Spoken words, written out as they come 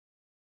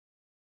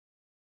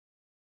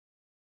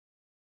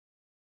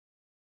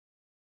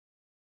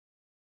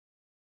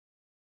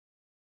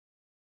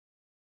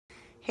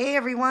Hey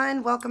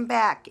everyone, welcome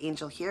back.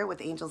 Angel here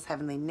with Angel's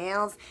Heavenly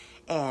Nails,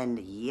 and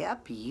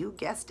yep, you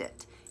guessed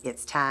it.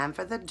 It's time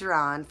for the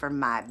drawing for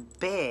my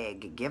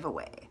big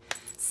giveaway.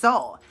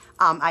 So,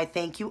 I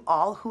thank you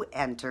all who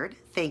entered.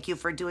 Thank you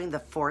for doing the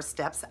 4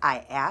 steps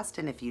I asked,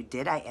 and if you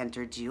did, I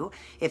entered you.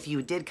 If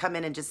you did come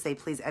in and just say,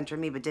 please enter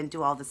me, but didn't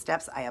do all the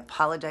steps, I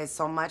apologize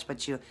so much,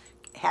 but you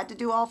had to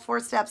do all 4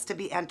 steps to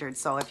be entered.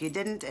 So if you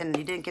didn't and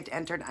you didn't get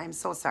entered, I'm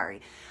so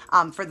sorry.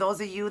 For those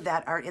of you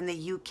that are in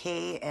the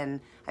UK and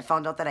I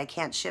found out that I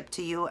can't ship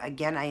to you,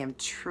 again, I am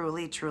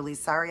truly, truly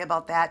sorry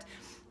about that.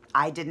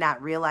 I did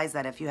not realize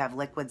that if you have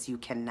liquids, you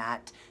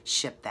cannot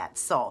ship that.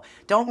 So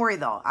don't worry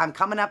though. I'm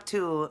coming up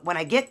to,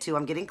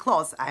 I'm getting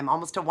close. I'm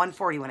almost to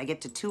 140. When I get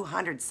to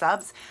 200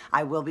 subs,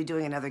 I will be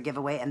doing another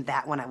giveaway, and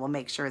that one I will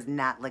make sure is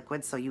not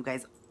liquid so you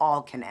guys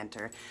all can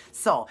enter.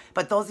 So,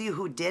 but those of you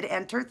who did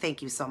enter,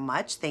 thank you so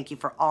much. Thank you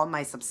for all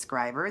my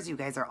subscribers. You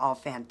guys are all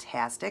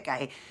fantastic.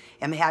 I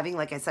am having,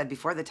 like I said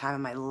before, the time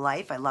of my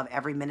life. I love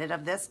every minute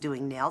of this.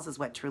 Doing nails is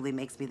what truly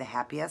makes me the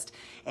happiest.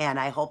 And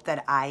I hope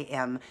that I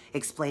am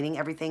explaining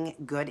everything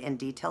good in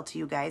detail to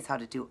you guys, how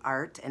to do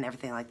art and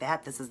everything like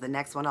that. This is the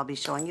next one I'll be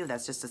showing you.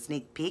 That's just a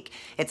sneak peek.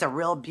 It's a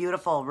real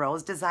beautiful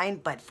rose design,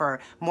 but for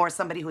more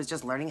somebody who's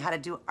just learning how to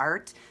do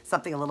art,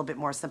 something a little bit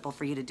more simple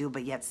for you to do,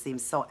 but yet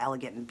seems so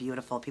elegant and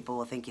beautiful. People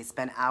will think you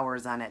spent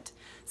hours on it.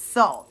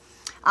 So,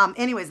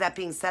 anyways, that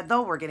being said,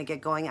 though, we're going to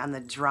get going on the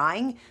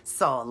drawing.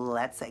 So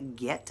let's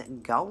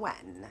get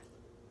going.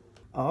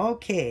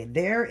 Okay,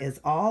 there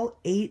is all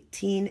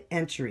 18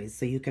 entries.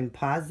 So you can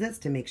pause this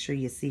to make sure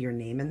you see your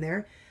name in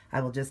there.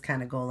 I will just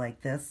kind of go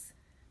like this,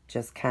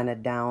 just kind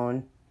of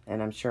down,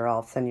 and I'm sure all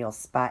of a sudden you'll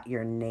spot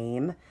your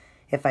name.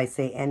 If I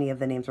say any of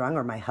the names wrong,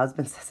 or my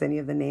husband says any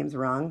of the names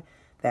wrong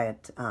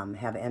that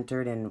have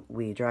entered and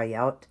we draw you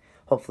out,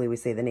 hopefully we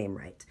say the name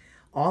right.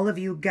 All of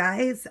you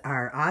guys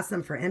are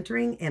awesome for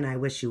entering, and I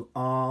wish you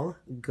all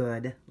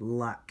good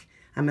luck.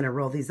 I'm going to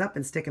roll these up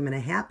and stick them in a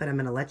hat, but I'm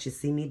going to let you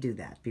see me do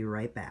that. Be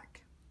right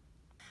back.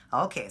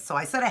 Okay, so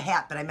I said a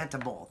hat, but I meant a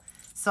bowl.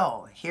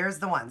 So here's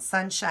the one,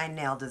 Sunshine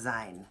Nail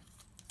Design.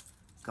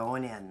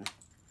 Going in.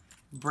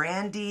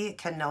 Brandy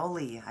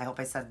Cannoli. I hope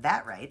I said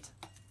that right.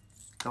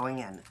 Going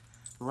in.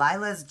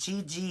 Lila's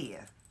GG.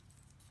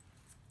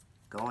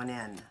 Going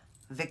in.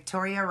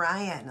 Victoria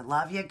Ryan.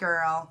 Love you,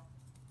 girl.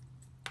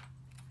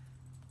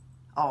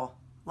 Oh,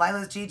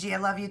 Lila's GG. I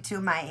love you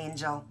too, my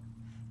angel.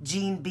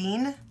 Jean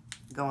Bean.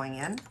 Going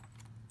in.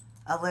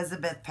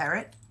 Elizabeth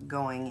Parrott.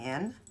 Going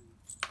in.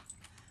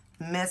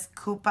 Miss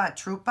Koopa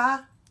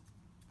Troopa.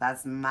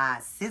 That's my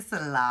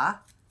sister-in-law.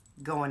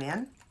 Going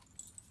in.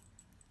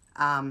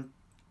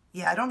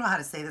 Yeah, I don't know how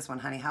to say this one,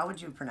 honey. How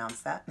would you pronounce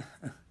that?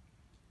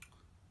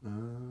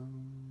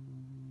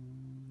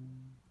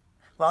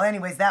 Well,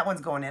 anyways, that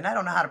one's going in. I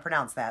don't know how to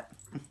pronounce that.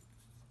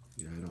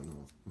 Yeah, I don't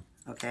know.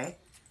 Okay.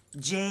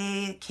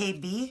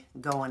 JKB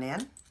going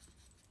in.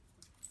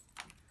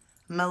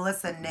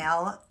 Melissa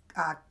Nell.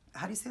 How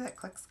do you say that?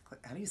 Clicks?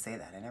 How do you say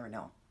that? I never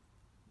know.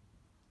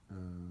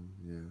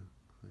 Yeah,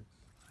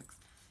 clicks.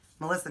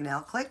 Melissa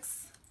Nell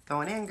Clicks.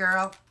 Going in,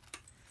 girl.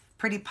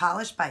 Pretty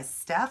Polished by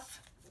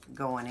Steph.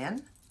 Going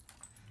in.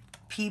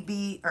 P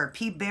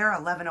Bear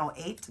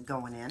 1108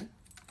 going in.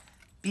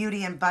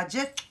 Beauty and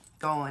Budget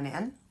going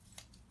in.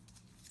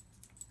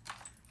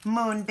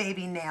 Moon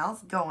Baby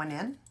Nails going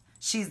in.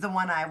 She's the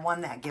one I won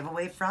that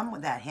giveaway from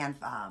with that hand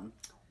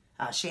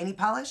shiny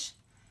polish.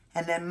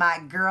 And then my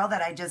girl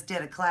that I just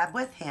did a collab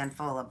with,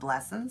 Handful of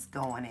Blessings,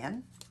 going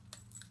in.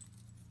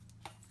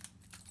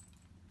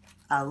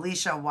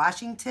 Alicia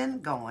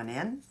Washington going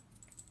in.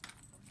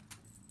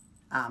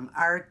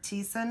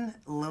 Artisan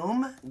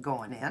Loom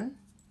going in.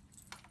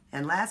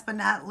 And last but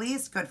not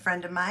least, good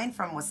friend of mine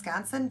from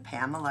Wisconsin,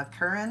 Pamela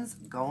Currens,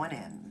 going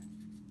in.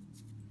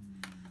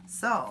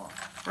 So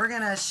we're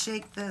going to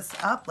shake this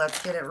up.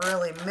 Let's get it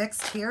really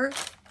mixed here.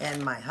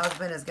 And my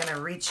husband is going to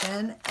reach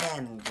in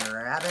and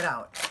grab it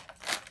out.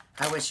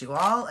 I wish you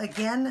all,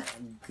 again,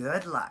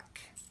 good luck.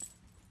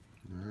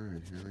 All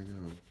right, here we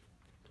go.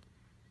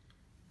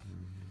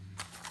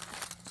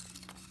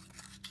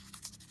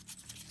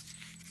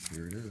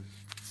 Here it is.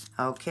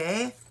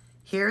 Okay,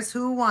 here's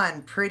who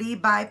won. Pretty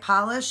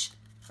Polished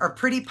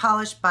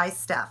by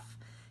Steph.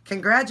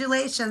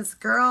 Congratulations,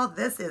 girl.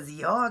 This is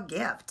your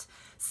gift.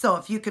 So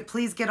if you could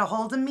please get a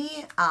hold of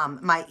me,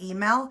 my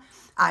email,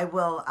 I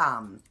will,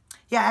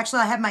 yeah, actually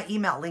I have my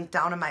email linked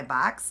down in my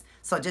box.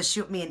 So just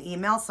shoot me an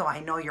email so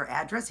I know your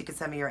address. You can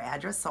send me your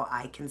address so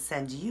I can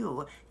send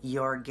you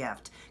your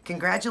gift.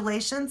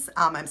 Congratulations.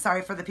 I'm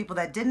sorry for the people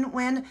that didn't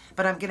win,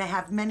 but I'm going to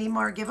have many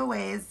more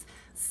giveaways.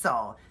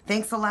 So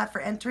thanks a lot for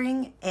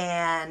entering,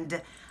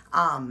 and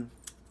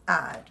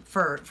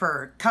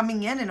for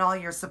coming in and all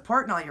your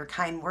support and all your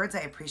kind words.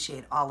 I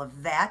appreciate all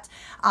of that.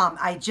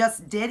 I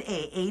just did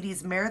a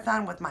 80s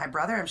marathon with my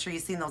brother. I'm sure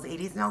you've seen those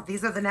 80s nails.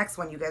 These are the next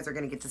one you guys are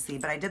going to get to see.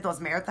 But I did those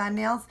marathon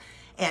nails,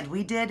 and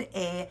we did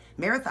a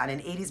marathon, an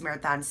 80s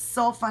marathon.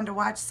 So fun to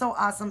watch, so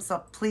awesome.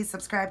 So please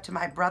subscribe to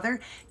my brother,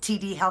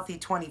 TD Healthy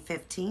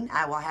 2015.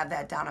 I will have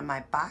that down in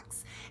my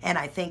box. And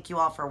I thank you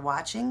all for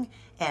watching,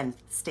 and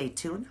stay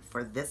tuned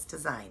for this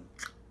design.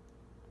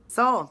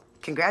 So,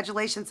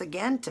 congratulations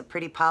again to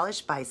Pretty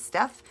Polish by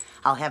Steph.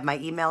 I'll have my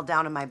email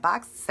down in my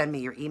box. Send me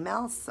your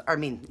emails, or I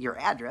mean your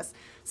address,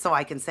 so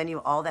I can send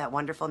you all that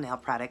wonderful nail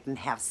product and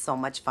have so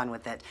much fun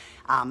with it.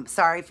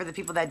 Sorry for the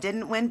people that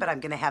didn't win, but I'm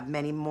going to have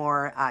many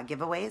more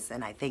giveaways,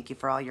 and I thank you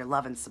for all your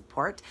love and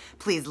support.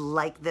 Please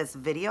like this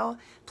video.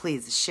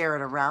 Please share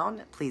it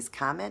around. Please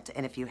comment,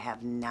 and if you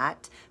have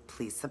not,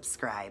 please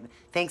subscribe.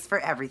 Thanks for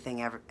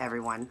everything,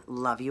 everyone.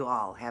 Love you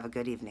all. Have a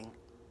good evening.